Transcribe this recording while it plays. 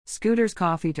Scooter's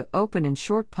Coffee to open in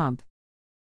Short Pump.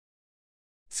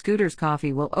 Scooter's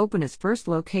Coffee will open its first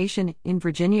location in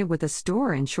Virginia with a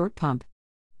store in Short Pump.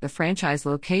 The franchise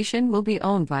location will be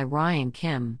owned by Ryan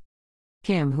Kim.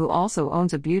 Kim, who also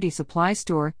owns a beauty supply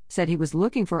store, said he was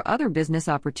looking for other business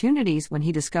opportunities when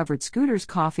he discovered Scooter's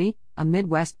Coffee, a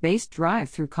Midwest-based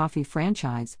drive-through coffee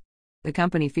franchise. The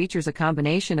company features a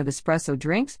combination of espresso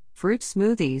drinks, fruit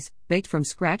smoothies,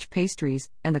 baked-from-scratch pastries,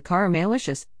 and the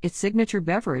Caramelicious, its signature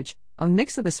beverage, a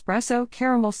mix of espresso,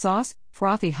 caramel sauce,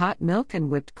 frothy hot milk and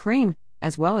whipped cream,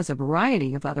 as well as a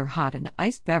variety of other hot and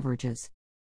iced beverages.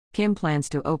 Kim plans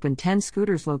to open 10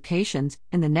 Scooter's locations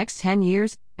in the next 10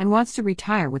 years and wants to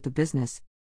retire with the business.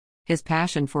 His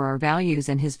passion for our values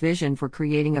and his vision for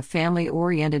creating a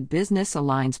family-oriented business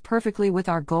aligns perfectly with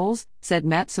our goals, said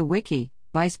Matt Sawicki,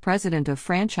 Vice President of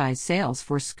Franchise Sales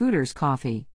for Scooter's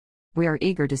Coffee. We are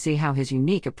eager to see how his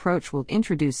unique approach will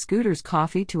introduce Scooter's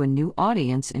Coffee to a new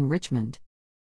audience in Richmond.